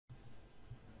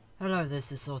Hello,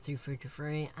 this is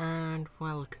Saw233 and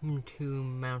welcome to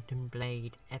Mount &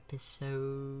 Blade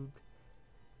episode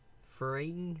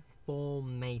 3, 4,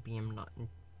 maybe, I'm not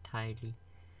entirely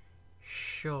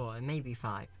sure, maybe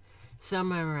 5.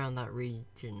 Somewhere around that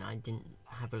region. I didn't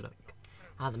have a look.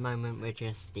 At the moment we're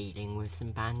just dealing with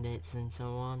some bandits and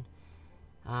so on.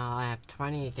 I have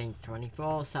 20 against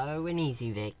 24, so an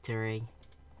easy victory.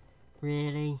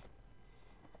 Really.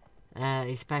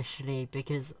 Especially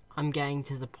because I'm getting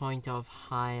to the point of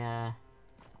higher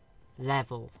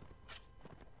levels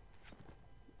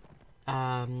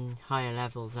at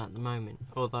the moment,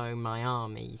 although my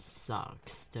army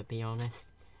sucks, to be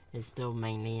honest. It's still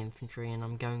mainly infantry and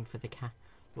I'm going for the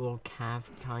cav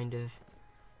kind of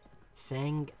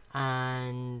thing.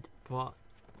 And what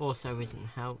also isn't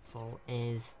helpful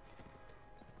is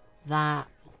that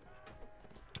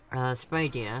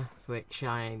Spradia, which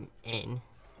I'm in,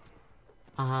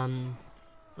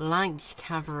 likes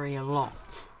cavalry a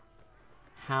lot.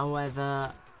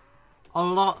 However, a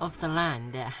lot of the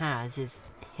land it has is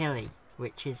hilly,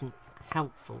 which isn't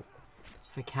helpful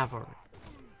for cavalry.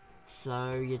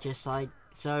 So you're just like,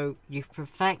 so you've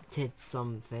perfected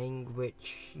something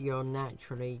which you're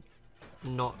naturally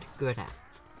not good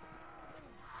at.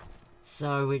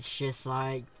 So it's just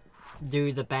like,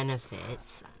 do the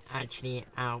benefits actually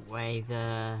outweigh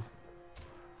the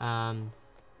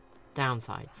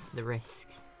downsides, the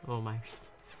risks, almost.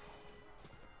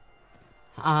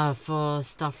 For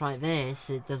stuff like this,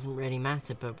 it doesn't really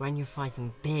matter, but when you're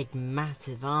fighting big,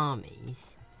 massive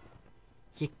armies,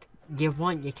 you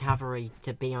want your cavalry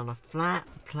to be on a flat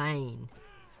plain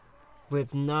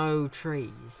with no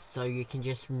trees, so you can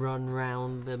just run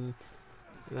around them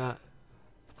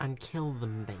and kill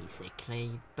them,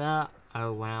 basically. But,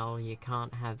 oh well, you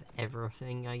can't have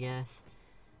everything, I guess.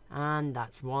 And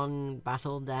that's one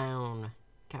battle down.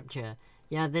 Capture.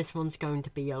 Yeah, this one's going to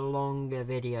be a longer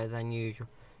video than usual.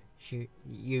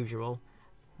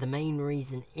 The main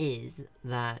reason is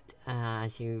that,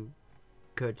 as you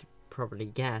could probably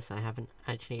guess, I haven't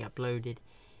actually uploaded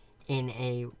in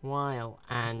a while.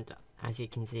 And as you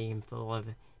can see, I'm full of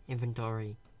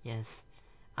inventory. Yes.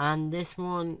 And this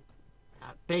one,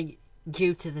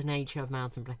 due to the nature of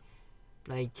Mount &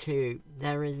 Blade 2,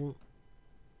 there isn't...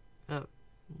 Oh.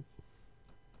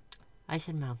 I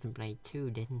said Mount & Blade 2,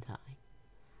 didn't I?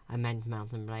 I meant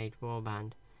Mount & Blade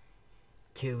Warband.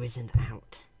 2 isn't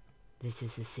out. This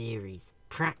is a series.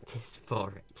 Practice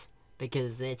for it.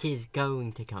 Because it is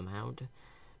going to come out.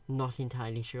 Not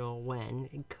entirely sure when.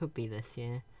 It could be this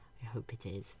year. I hope it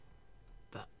is.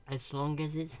 But as long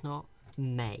as it's not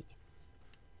May.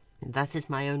 That is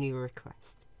my only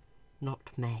request.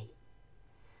 Not May.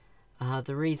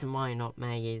 The reason why not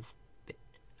May is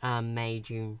May,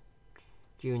 June,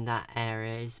 that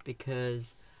area is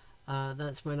because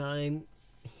that's when I'm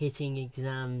hitting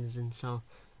exams and so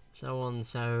on,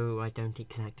 so I don't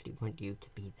exactly want you to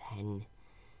be then.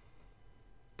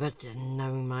 But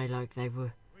knowing my luck, they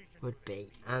would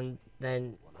be, and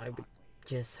then I would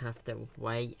just have to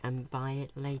wait and buy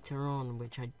it later on,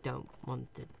 which I don't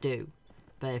want to do.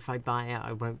 But if I buy it,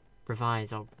 I won't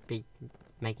revise. I'll be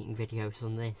making videos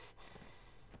on this,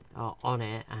 on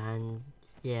it, and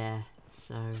yeah,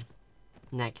 so...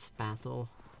 Next battle.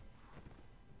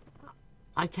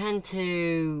 I tend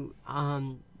to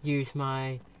use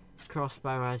my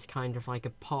crossbow as kind of like a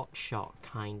pot shot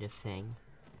kind of thing.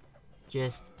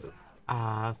 Just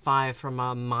fire from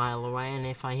a mile away, and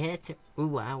if I hit, ooh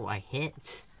wow, I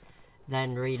hit.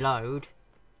 Then reload,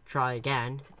 try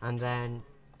again, and then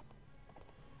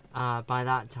by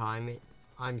that time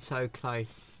I'm so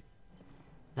close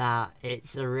that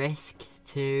it's a risk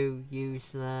to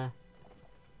use the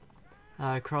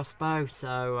crossbow,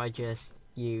 so I just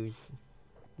use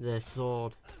the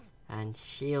sword and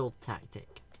shield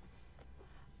tactic.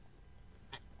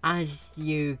 As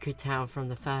you could tell from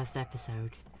the first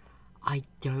episode, I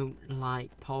don't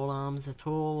like polearms at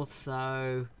all,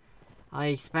 so I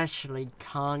especially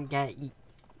can't get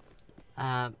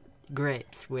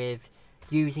grips with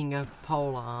using a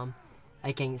polearm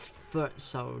against foot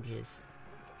soldiers.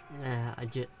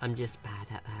 I'm just bad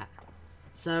at that.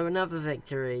 So another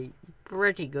victory,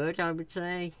 pretty good I would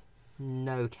say,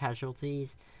 no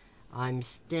casualties. I'm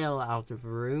still out of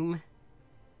room,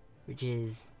 which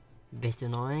is a bit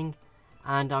annoying,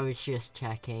 and I was just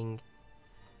checking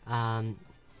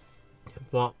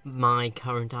what my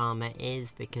current armor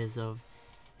is, because of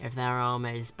if their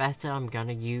armor is better, I'm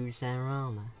gonna use their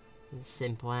armor, as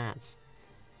simple as.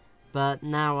 But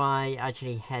now I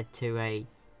actually head to a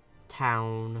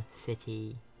town,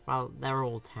 city, well they're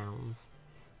all towns.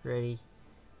 Really.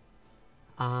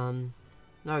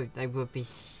 No, they would be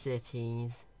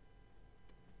cities.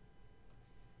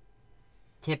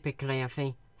 typically I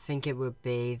think it would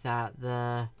be that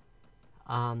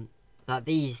that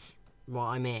these, what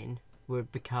I'm in,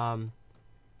 would become,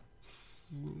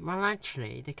 well,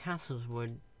 actually the castles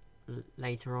would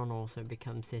later on also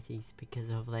become cities, because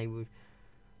of they would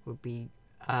be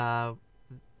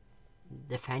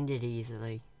defended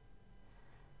easily.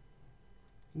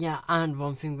 Yeah, and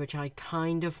one thing which I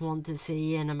kind of want to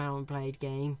see in a Mount and Blade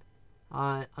game,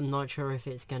 I'm not sure if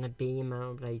it's going to be in Mount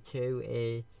and Blade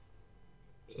 2,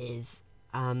 is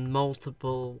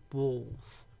multiple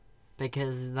walls,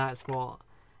 because that's what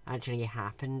actually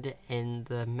happened in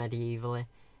the medieval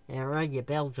era. You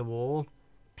built a wall,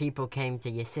 people came to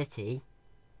your city,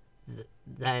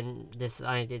 then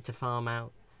decided to farm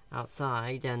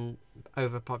outside, and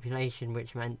overpopulation,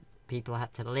 which meant people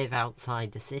had to live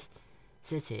outside the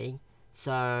city.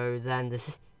 So then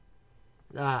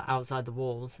outside the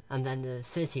walls, and then the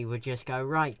city would just go,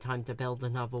 right, time to build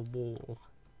another wall.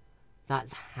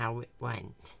 That's how it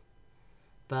went.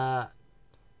 But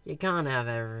you can't have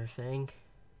everything.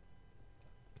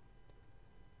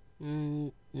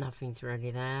 Nothing's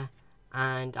really there.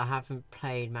 And I haven't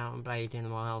played Mount and Blade in a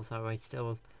while, so I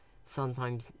still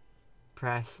sometimes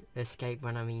press escape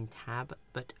when I mean tab,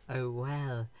 but oh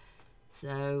well.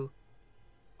 So,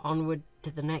 onward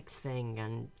to the next thing,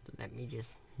 and let me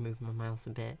just move my mouse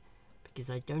a bit, because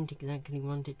I don't exactly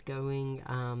want it going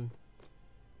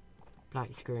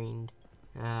black screened,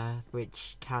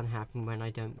 which can happen when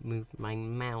I don't move my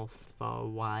mouse for a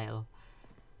while,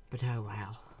 but oh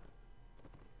well.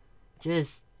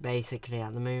 Just basically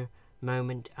at the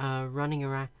moment, running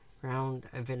around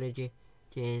a village,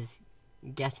 is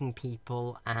getting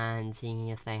people and seeing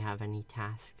if they have any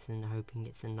tasks and hoping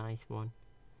it's a nice one.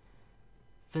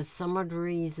 For some odd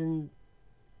reason,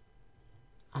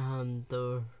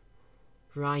 the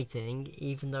writing,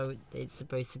 even though it's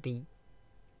supposed to be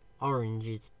orange,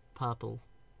 is purple.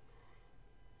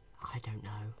 I don't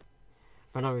know.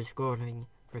 When I was recording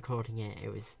it,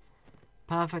 it was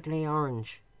perfectly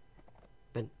orange,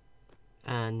 but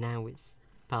now it's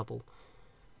purple.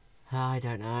 I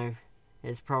don't know.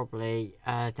 It's probably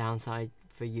a downside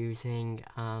for using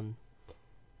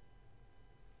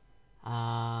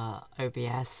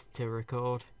OBS to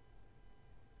record.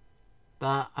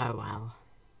 But oh well.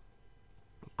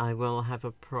 I will have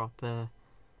a proper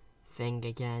thing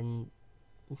again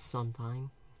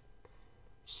sometime.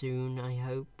 Soon, I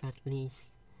hope, at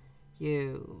least.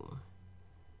 Do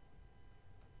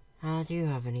you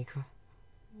have any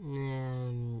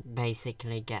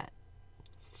basically get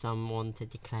someone to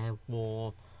declare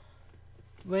war,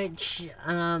 which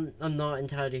I'm not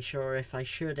entirely sure if I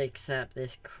should accept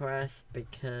this quest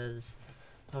because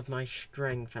of my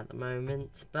strength at the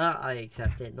moment, but I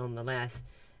accept it nonetheless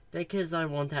because I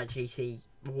want to actually see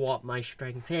what my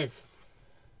strength is.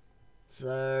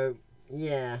 So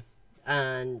yeah,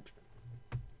 and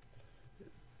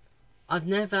I've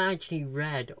never actually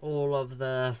read all of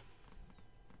the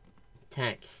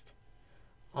text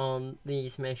on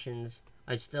these missions.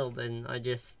 I still didn't. I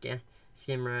just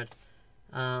skim read.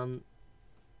 So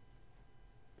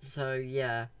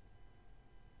yeah.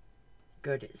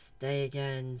 Good, it's day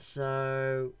again.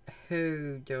 So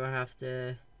who do I have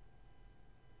to?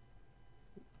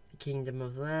 The Kingdom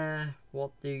of Lair.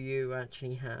 What do you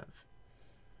actually have?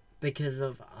 Because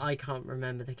of I can't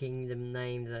remember the kingdom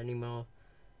names anymore.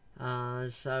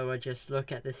 So I just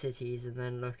look at the cities and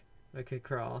then look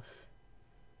across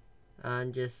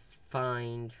and just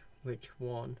find which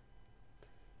one.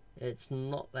 It's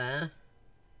not there.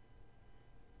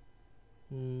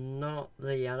 Not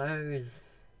the yellows.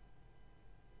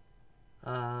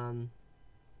 For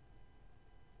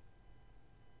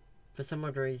some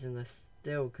odd reason I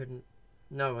still couldn't.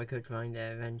 No, I could find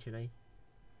it eventually.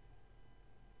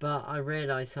 But I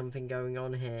realised something going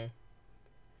on here.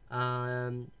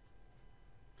 The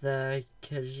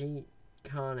Khajiit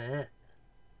Khanate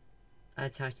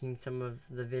attacking some of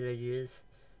the villages,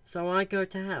 so I go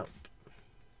to help.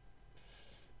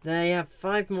 They have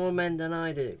 5 more men than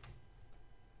I do,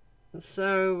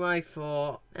 so I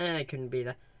thought it couldn't be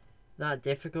that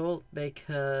difficult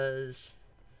because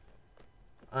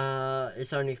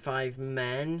it's only 5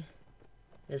 men.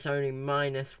 It's only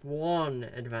 -1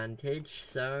 advantage,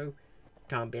 so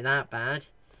can't be that bad.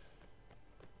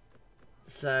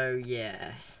 So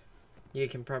yeah, you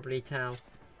can probably tell.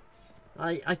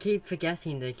 I keep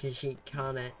forgetting the Khajiit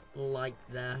Khanate like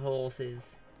their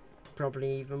horses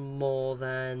probably even more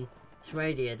than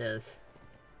Swadia does.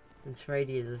 And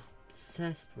Swadia is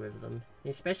obsessed with them,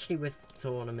 especially with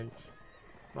tournaments.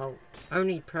 Well,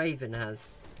 only Praven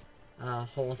has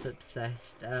horse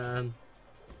obsessed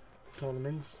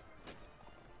tournaments.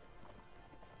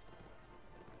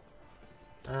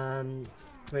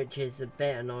 which is a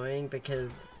bit annoying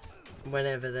because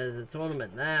whenever there's a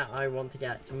tournament there, I want to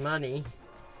get money,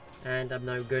 and I'm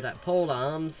no good at pole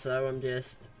arms, so I'm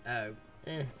just, I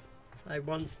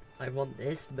want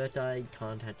this, but I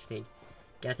can't actually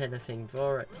get anything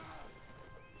for it.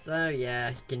 So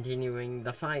yeah, continuing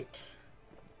the fight.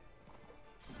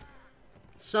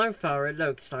 So far it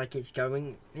looks like it's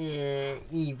going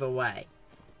either way.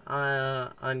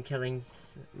 I'm killing,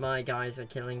 my guys are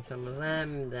killing some of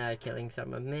them, they're killing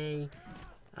some of me.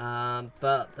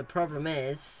 But the problem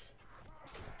is,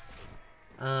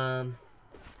 they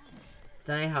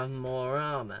have more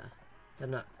armor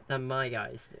than my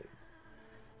guys do.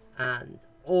 And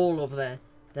all of their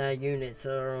units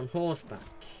are on horseback.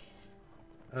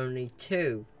 Only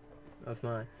 2 of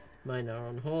mine are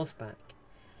on horseback.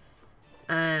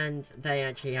 And they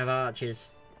actually have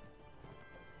archers.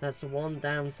 That's the one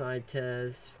downside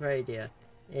to Sradia,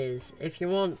 is if you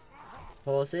want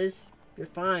horses, you're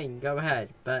fine, go ahead.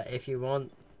 But if you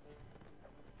want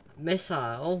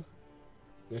missile,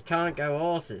 you can't go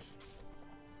horses.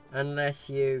 Unless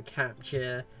you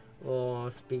capture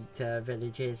or speak to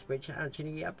villages which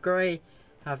actually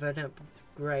have an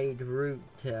upgrade route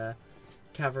to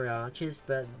cavalry archers,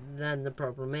 but then the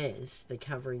problem is the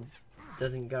cavalry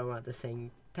doesn't go at the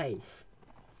same pace.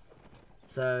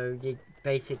 So you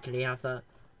basically have the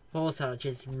horse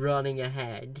archers running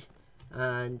ahead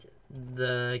and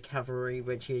the cavalry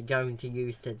which you're going to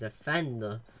use to defend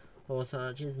the horse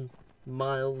archers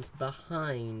miles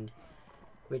behind,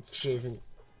 which isn't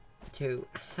too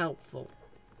helpful.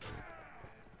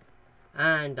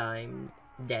 And I'm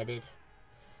deaded.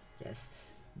 Yes,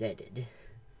 deaded.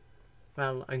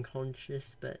 Well,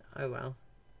 unconscious, but oh well.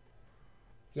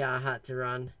 Yeah, I had to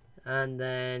run. And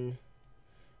then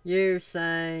you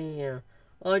say,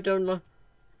 I don't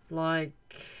like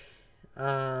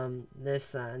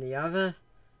this, that and the other.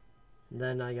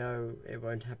 Then I go, it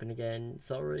won't happen again,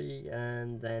 sorry.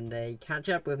 And then they catch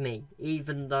up with me,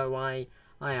 even though I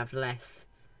have less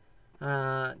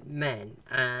men.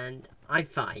 And I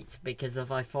fight, because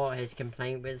if I thought his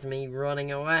complaint was me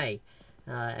running away.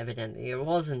 Evidently it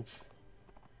wasn't.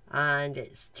 And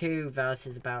it's 2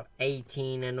 versus about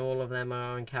 18, and all of them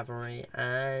are on cavalry,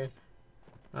 and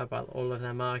well, all of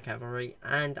them are cavalry,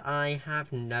 and I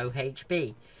have no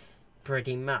HP,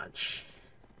 pretty much.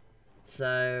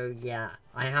 So yeah,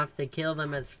 I have to kill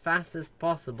them as fast as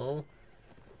possible,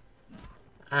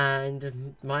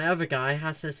 and my other guy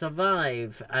has to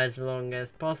survive as long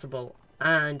as possible.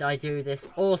 And I do this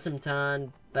awesome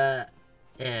turn, but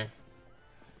yeah,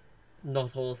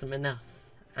 not awesome enough.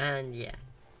 And yeah,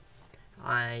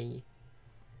 I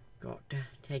got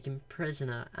taken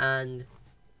prisoner, and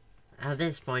at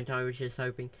this point I was just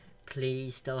hoping,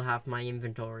 please still have my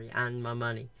inventory and my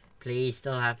money. Please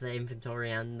still have the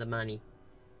inventory and the money.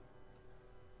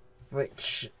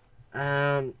 Which,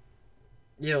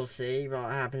 you'll see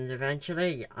what happens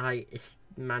eventually. I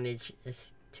manage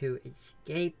to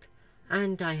escape,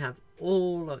 and I have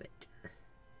all of it.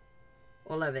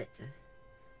 All of it.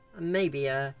 Maybe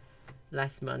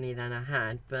less money than I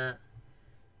had, but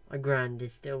 £1,000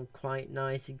 is still quite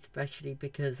nice, especially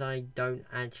because I don't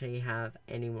actually have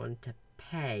anyone to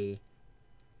pay.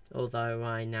 Although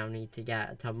I now need to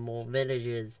get a ton more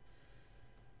villagers,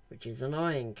 which is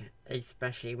annoying,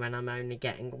 especially when I'm only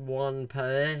getting 1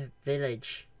 per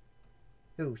village.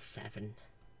 Ooh, 7.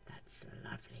 That's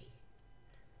lovely.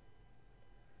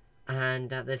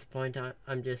 And at this point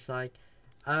I'm just like,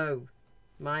 oh,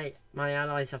 my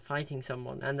allies are fighting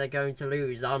someone and they're going to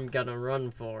lose. I'm gonna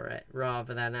run for it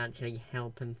rather than actually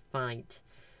help them fight.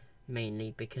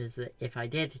 Mainly because if I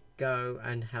did go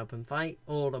and help them fight,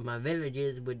 all of my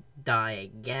villagers would die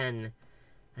again,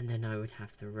 and then I would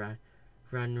have to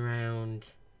run around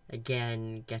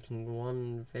again, getting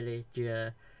 1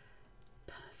 villager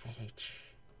per village,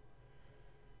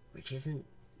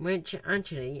 which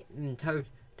actually in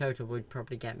total would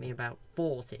probably get me about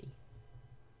 40.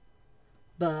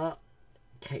 But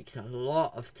it takes a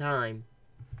lot of time.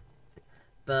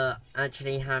 But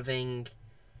actually having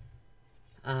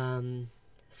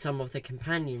some of the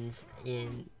companions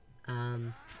in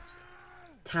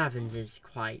taverns is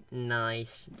quite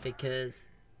nice, because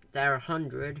they're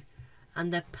 100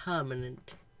 and they're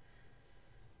permanent.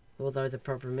 Although the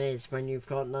problem is, when you've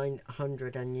got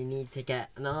 900 and you need to get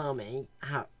an army,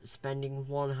 spending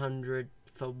 100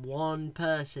 for 1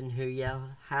 person who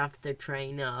you have to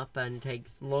train up and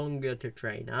takes longer to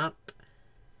train up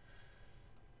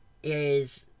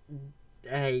is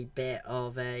a bit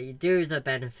of a, do the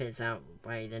benefits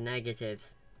outweigh the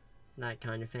negatives, that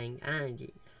kind of thing.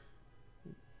 And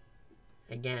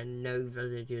again, no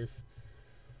villagers,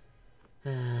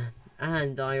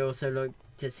 And I also look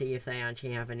to see if they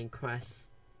actually have any quests.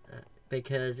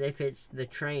 Because if it's the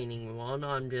training one,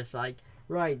 I'm just like,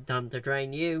 right, time to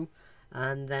train you.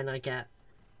 And then I get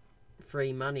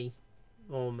free money,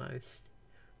 almost.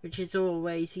 Which is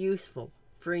always useful.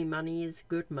 Free money is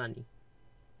good money.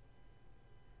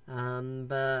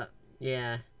 But,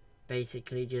 yeah.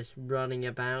 Basically just running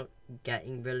about,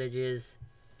 getting villagers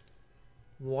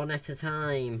one at a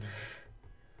time.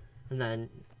 And then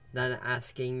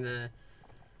asking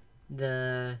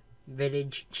the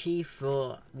village chief,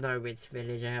 or no, it's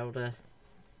village elder,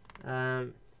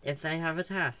 if they have a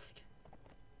task,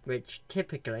 which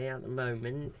typically at the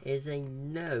moment is a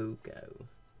no-go.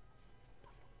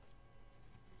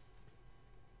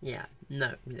 Yeah,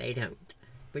 no, they don't,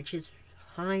 which is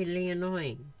highly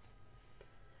annoying.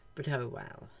 But oh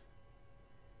well,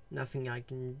 nothing I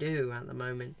can do at the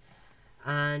moment.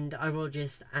 And I will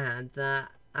just add that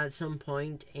at some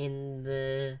point in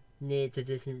the near to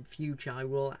distant future, I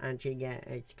will actually get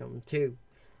XCOM 2.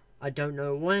 I don't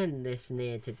know when this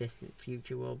near to distant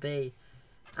future will be.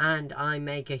 And I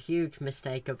make a huge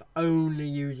mistake of only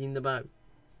using the bow.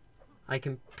 I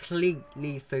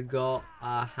completely forgot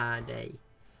I had a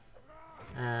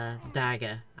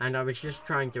dagger. And I was just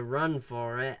trying to run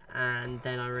for it. And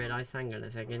then I realised, hang on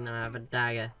a second, I have a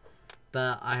dagger.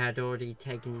 But I had already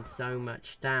taken so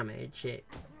much damage, it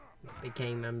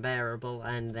became unbearable,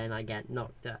 and then I get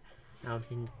knocked out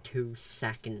in 2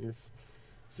 seconds.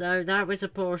 So that was a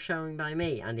poor showing by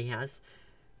me, and he has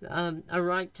a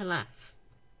right to laugh.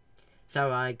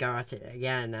 So I go at it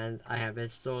again, and I have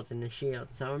his sword and the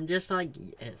shield. So I'm just like,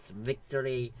 yes,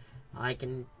 victory. I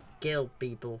can kill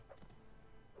people.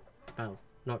 Well,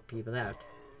 knock people out.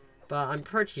 But I'm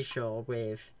pretty sure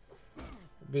with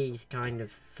these kind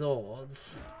of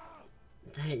swords,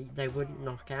 they wouldn't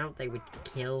knock out, they would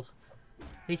kill.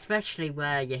 Especially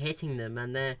where you're hitting them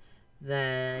and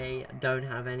they don't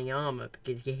have any armor,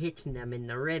 because you're hitting them in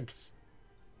the ribs.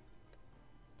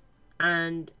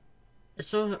 And a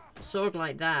sword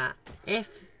like that,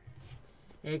 if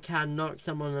it can knock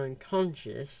someone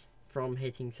unconscious from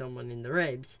hitting someone in the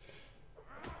ribs,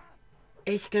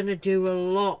 it's gonna do a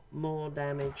lot more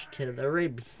damage to the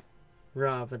ribs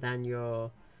rather than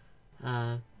your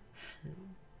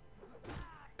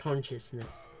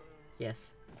consciousness.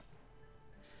 Yes,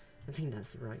 I think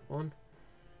that's the right one.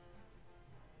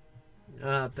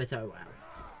 But oh well.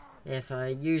 If I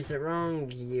use it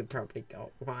wrong, you probably got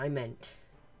what I meant.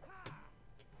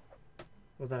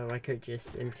 Although I could just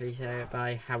simply say it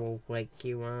by how awake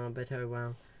you are, but oh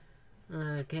well.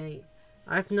 Okay.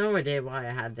 I have no idea why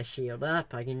I had the shield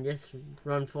up. I can just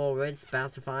run forwards,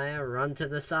 bounce a fire, run to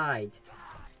the side.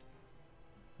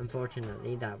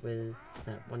 Unfortunately, that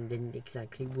one didn't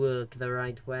exactly work the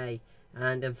right way,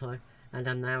 and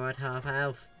I'm now at half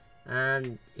health,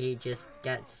 and he just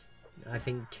gets, I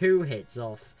think, 2 hits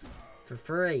off for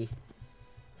free.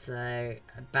 So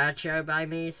a bad show by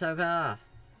me so far.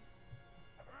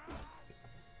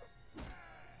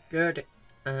 Good,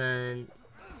 and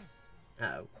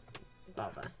oh,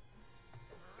 bother.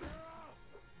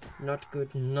 Not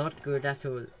good, not good at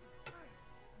all.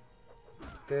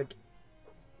 Good.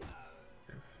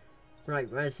 Right,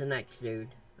 where's the next dude?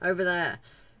 Over there!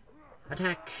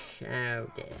 Attack!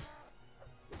 Oh dear.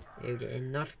 Oh dear,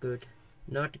 not good.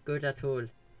 Not good at all.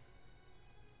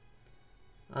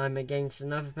 I'm against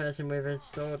another person with a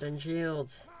sword and shield.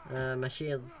 My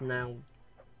shield's now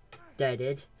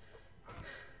deaded.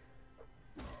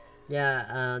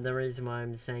 Yeah, the reason why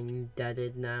I'm saying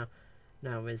deaded now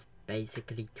is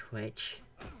basically Twitch.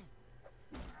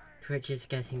 Twitch is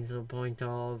getting to the point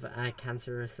of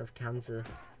cancerous of cancer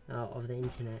of the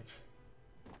internet.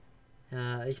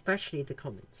 Especially the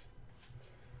comments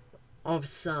of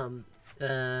some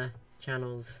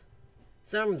channels.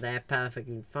 Some they're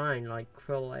perfectly fine, like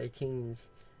Krill18's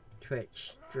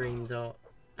Twitch streams are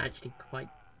actually quite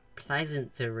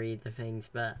pleasant to read the things,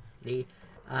 but the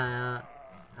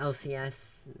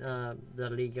LCS, the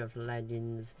League of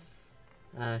Legends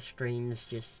streams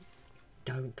just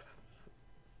don't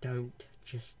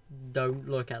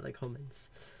look at the comments.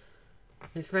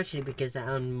 Especially because they're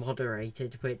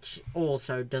unmoderated, which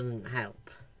also doesn't help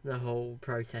the whole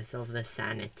process of the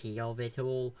sanity of it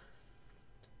all.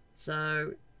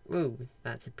 So, ooh,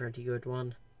 that's a pretty good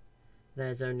one.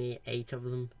 There's only 8 of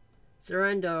them.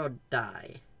 Surrender or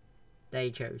die. They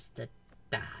chose to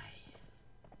die.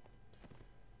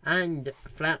 And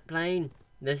flat plane,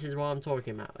 this is what I'm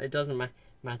talking about. It doesn't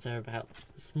matter about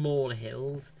small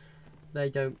hills. They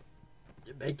don't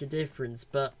make a difference,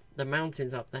 but the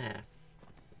mountains up there,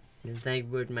 they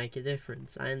would make a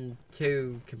difference. And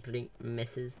 2 complete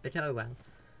misses, but oh well.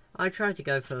 I try to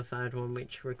go for the third one,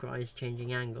 which requires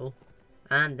changing angle,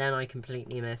 and then I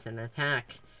completely miss an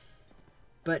attack.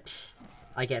 But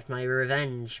I get my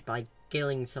revenge by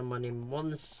killing someone in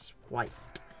one swipe.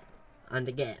 And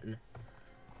again,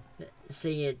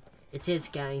 see, it is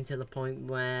getting to the point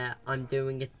where I'm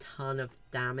doing a ton of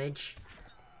damage,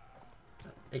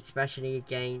 especially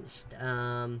against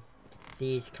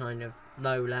these kind of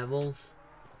low levels.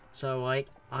 So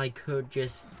I could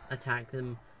just attack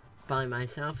them by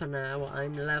myself, and now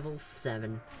I'm level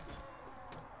 7.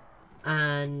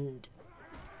 And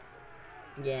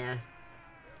yeah,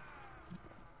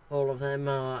 all of them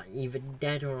are either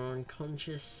dead or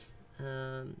unconscious.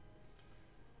 And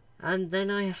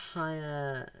then I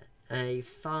hire a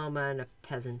farmer and a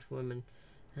peasant woman.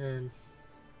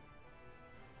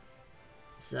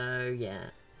 So yeah,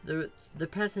 the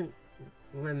peasant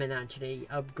women actually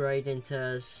upgrade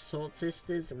into sword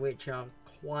sisters, which are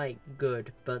quite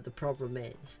good. But the problem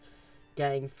is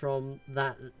getting from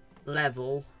that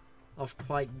level of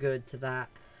quite good to that,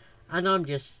 and I'm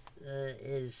just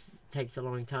takes a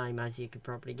long time, as you could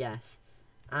probably guess.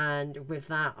 And with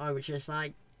that, I was just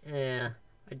like, I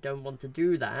don't want to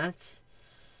do that.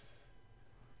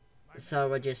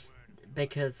 So I just,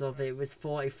 because of it was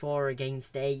 44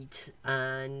 against 8,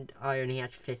 and I only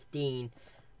had 15.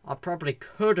 I probably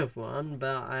could have won,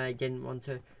 but I didn't want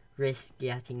to risk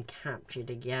getting captured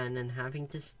again and having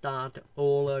to start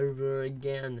all over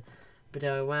again. But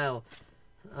oh well.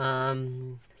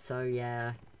 So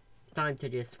yeah, time to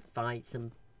just fight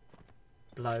some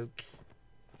blokes.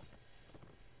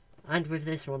 And with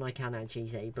this one I can actually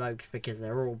say blokes because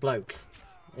they're all blokes.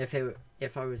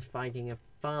 If I was fighting a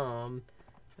farm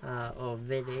or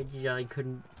village, I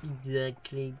couldn't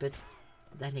exactly, but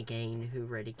then again, who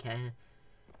really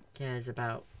cares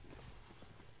about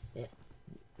it?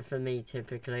 For me,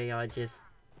 typically, I just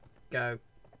go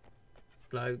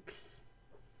blokes.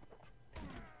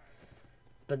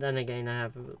 But then again, I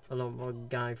have a lot more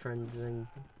guy friends than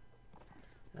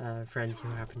friends who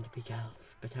happen to be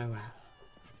girls, but oh well.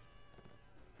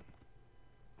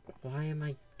 Why am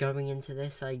I going into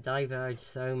this? I diverge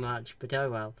so much, but oh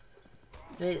well.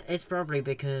 It's probably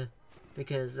because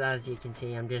as you can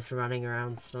see, I'm just running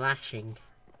around slashing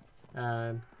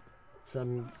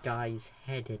some guy's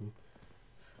head in.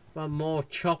 Well, more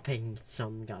chopping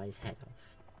some guy's head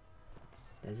off.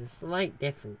 There's a slight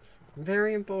difference.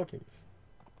 Very important.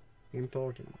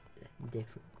 Important.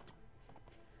 Different.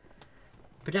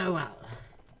 But oh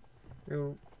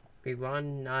well. We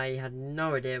won. I had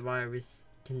no idea why I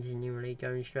was continually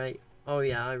going straight. Oh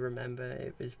yeah, I remember.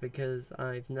 It was because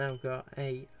I've now got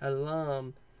a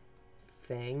alarm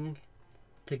thing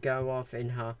to go off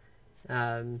in her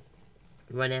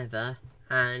whenever,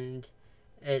 and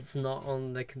it's not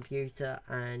on the computer,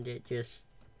 and it just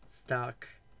stuck,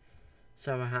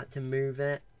 so I had to move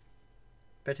it.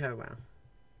 But oh well.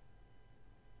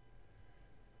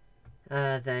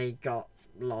 They got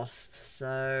lost,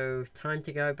 so time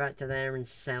to go back to there and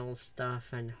sell stuff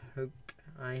and hope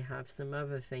I have some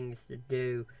other things to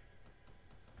do.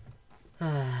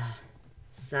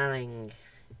 Selling.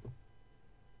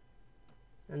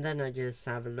 And then I just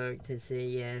have a look to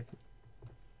see if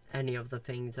any of the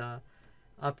things are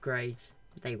upgrades.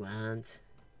 They weren't,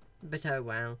 but oh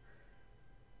well.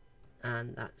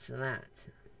 And that's that.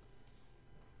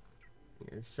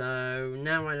 So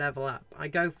now I level up. I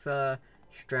go for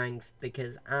strength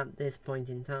because at this point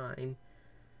in time,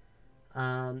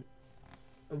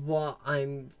 what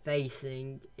I'm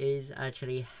facing is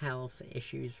actually health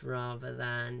issues rather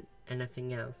than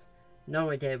anything else.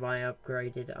 No idea why I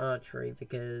upgraded archery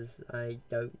because I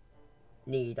don't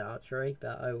need archery,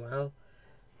 but oh well.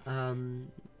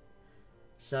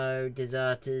 So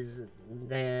deserters,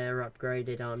 they're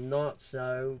upgraded, I'm not,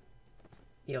 so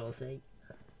you'll see.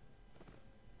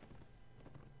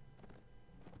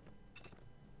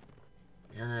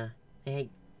 I hate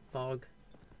fog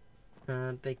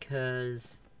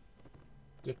because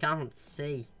you can't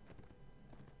see.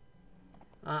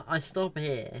 I stop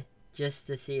here just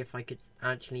to see if I could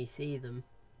actually see them,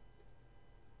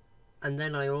 and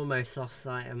then I almost lost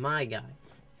sight of my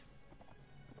guys,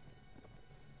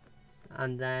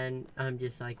 and then I'm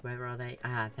just like, where are they?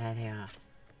 Ah, there they are.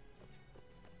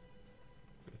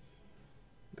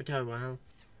 But oh well.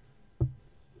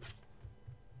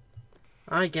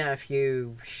 I get a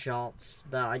few shots,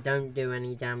 but I don't do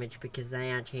any damage because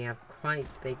they actually have quite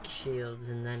big shields,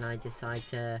 and then I decide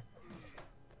to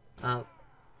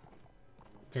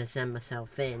send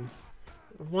myself in.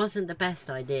 It wasn't the best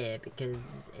idea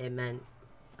because it meant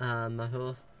my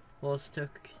horse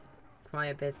took quite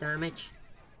a bit of damage.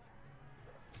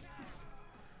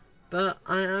 But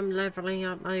I am leveling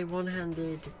up my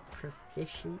one-handed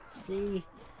proficiency,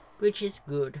 which is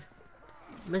good.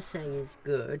 Must say is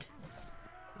good.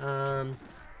 So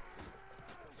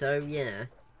yeah,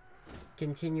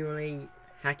 continually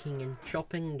hacking and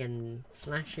chopping and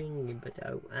slashing, but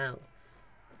oh well.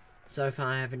 So far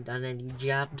I haven't done any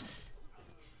jabs.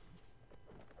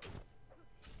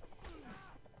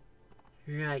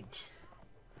 Right.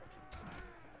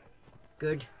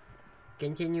 Good.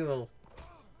 Continual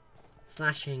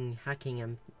slashing, hacking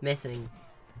and missing.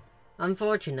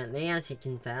 Unfortunately, as you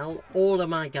can tell, all of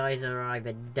my guys are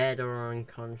either dead or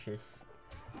unconscious.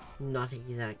 Not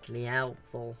exactly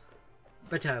helpful.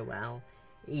 But oh well.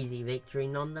 Easy victory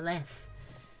nonetheless.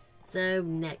 So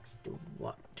next,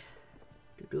 what?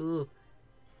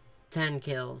 10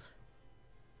 kills.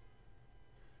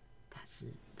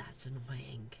 That's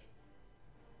annoying.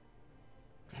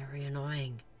 Very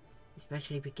annoying.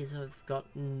 Especially because I've got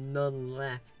none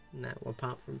left now,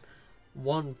 apart from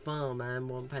one farmer and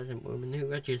one peasant woman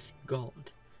who I just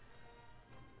got.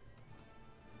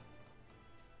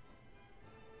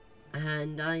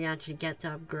 And I actually get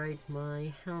to upgrade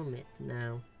my helmet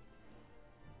now.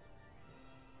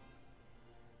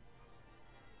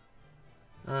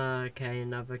 Okay,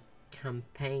 another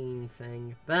campaign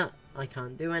thing. But I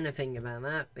can't do anything about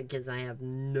that because I have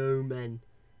no men.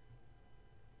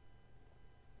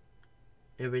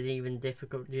 It was even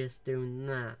difficult just doing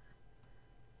that.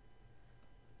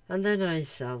 And then I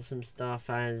sell some stuff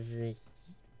as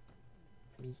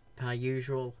per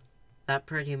usual. That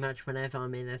pretty much whenever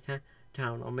I'm in a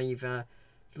town, I'm either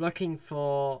looking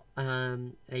for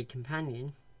a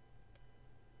companion,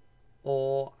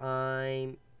 or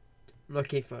I'm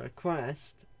looking for a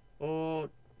quest,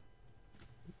 or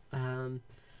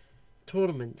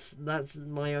tournaments. That's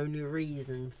my only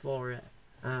reason for it.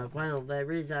 Well,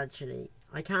 there is actually,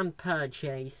 I can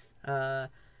purchase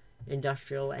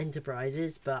industrial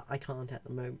enterprises, but I can't at the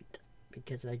moment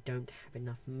because I don't have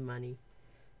enough money.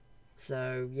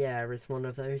 So yeah, it's one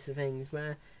of those things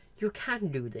where you can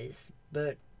do this,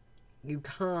 but you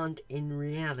can't in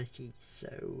reality,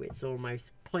 so it's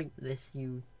almost pointless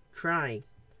you try.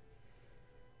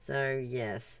 So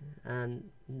yes, and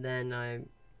then I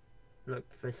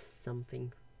look for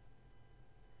something.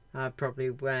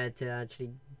 Probably where to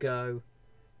actually go.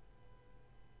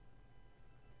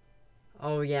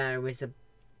 Oh yeah, it was a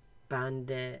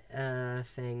bandit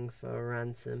thing for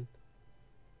ransom.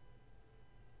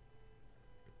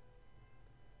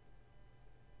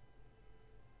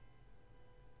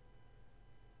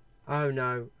 Oh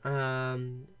no,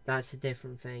 that's a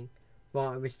different thing.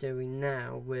 What I was doing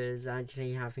now was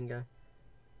actually having a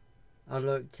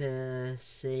look to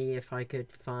see if I could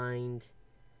find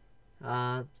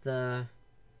the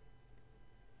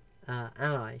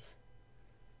allies.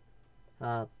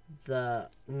 The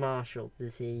marshal, to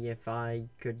see if I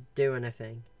could do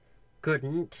anything.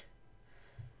 Couldn't.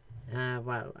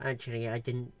 Well, actually I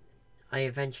didn't. I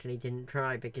eventually didn't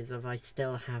try because I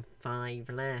still have 5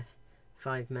 left.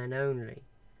 5 men only.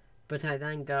 But I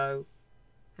then go,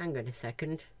 hang on a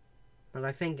second. Well,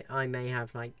 I think I may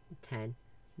have like 10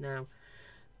 now.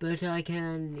 But I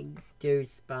can do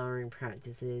sparring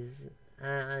practices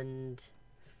and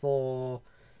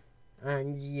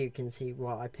you can see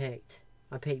what I picked.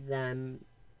 I picked them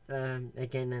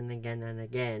again and again and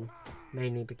again.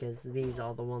 Mainly because these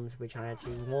are the ones which I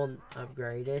actually want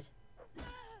upgraded.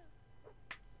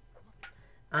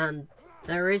 And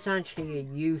there is actually a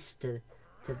use to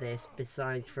this,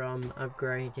 besides from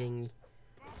upgrading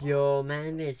your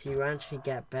men, is you actually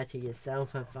get better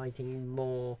yourself at fighting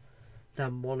more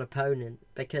than one opponent.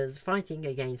 Because fighting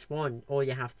against one, all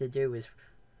you have to do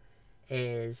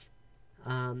is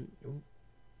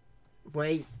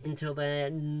wait until they're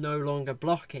no longer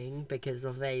blocking because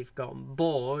they've gotten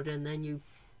bored, and then you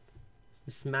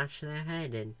smash their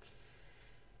head in.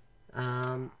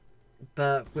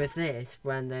 But with this,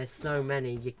 when there's so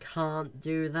many, you can't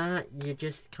do that. You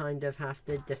just kind of have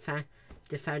to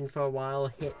defend for a while,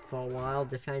 hit for a while,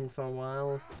 defend for a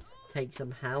while, take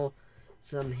some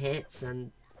hits,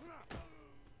 and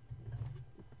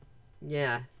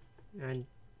yeah, and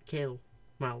kill.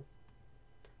 Well,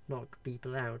 knock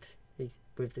people out is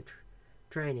with the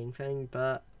training thing,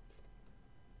 but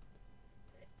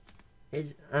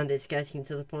it's getting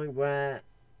to the point where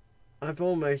I've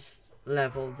almost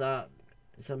leveled up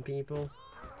some people,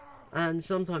 and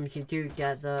sometimes you do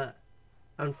get the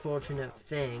unfortunate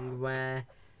thing where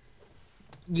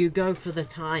you go for the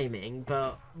timing,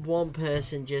 but one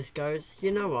person just goes,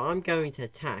 you know what, I'm going to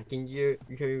attack, and you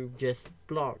just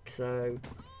block, so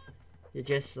you're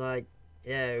just like,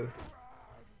 yo.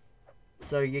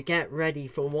 So you get ready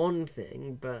for one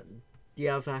thing, but the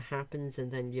other happens,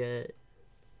 and then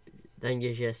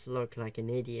you just look like an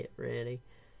idiot, really.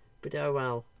 But oh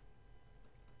well.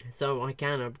 So I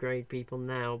can upgrade people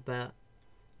now, but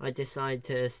I decide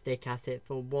to stick at it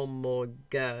for one more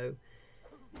go.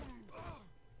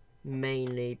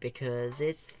 Mainly because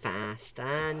it's fast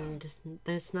and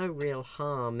there's no real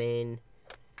harm in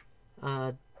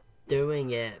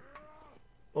doing it.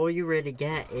 All you really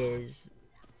get is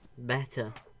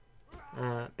better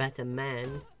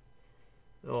men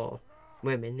or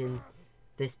women in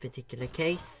this particular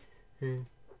case,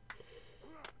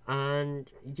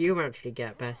 and you actually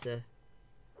get better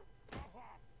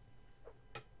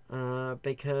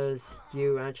because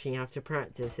you actually have to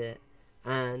practice it,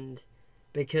 and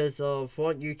because of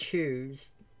what you choose,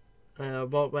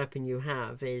 what weapon you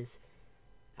have is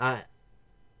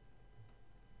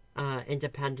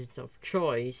independent of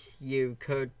choice. You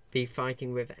could be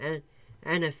fighting with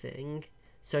anything,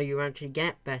 so you actually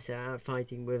get better at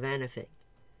fighting with anything.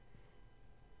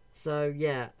 So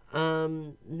yeah,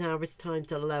 now it's time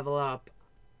to level up.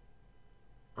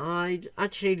 I'd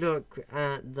actually look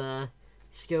at the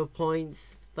skill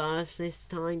points first this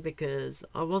time because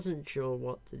I wasn't sure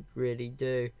what to really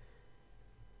do.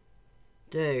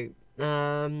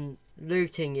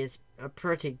 Looting is a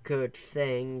pretty good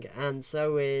thing, and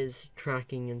so is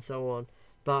tracking and so on,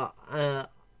 but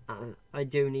I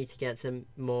do need to get some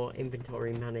more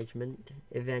inventory management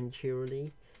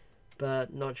eventually,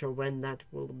 but not sure when that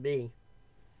will be.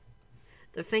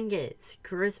 The thing is,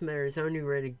 charisma is only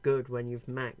really good when you've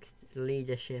maxed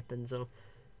leadership and so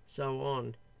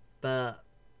on, but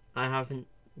I haven't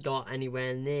got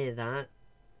anywhere near that.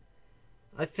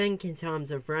 I think in terms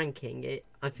of ranking,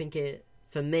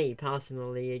 for me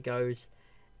personally, it goes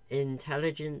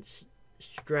intelligence,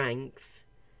 strength,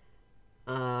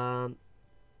 well,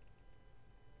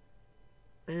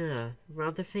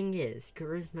 the thing is,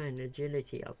 charisma and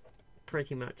agility are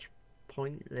pretty much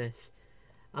pointless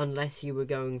unless you were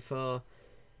going for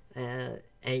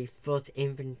a foot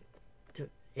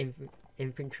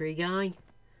infantry guy.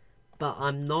 But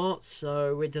I'm not,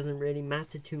 so it doesn't really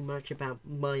matter too much about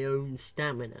my own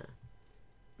stamina.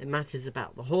 It matters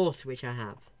about the horse which I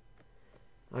have.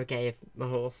 Okay, if my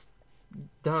horse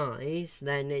dies,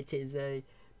 then it is a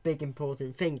big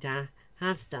important thing to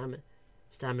have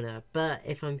stamina. But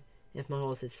if my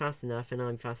horse is fast enough and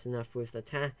I'm fast enough with the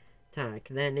attack,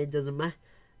 then it doesn't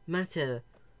matter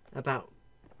about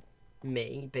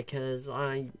me, because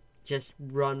I just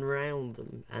run around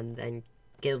them and then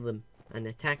kill them and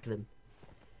attack them.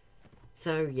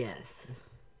 So yes,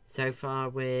 so far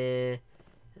we're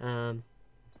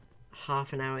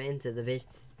half an hour into the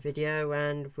video,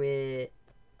 and we're,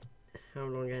 how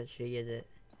long actually is it?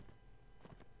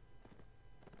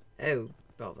 Oh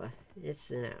bother, it's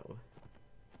an hour.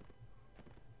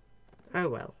 Oh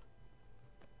well.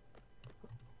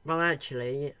 Well,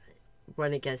 actually,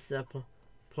 when it gets to the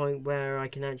point where I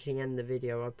can actually end the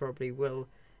video, I probably will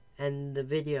end the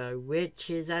video, which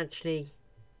is actually,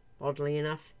 oddly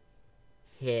enough,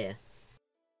 here.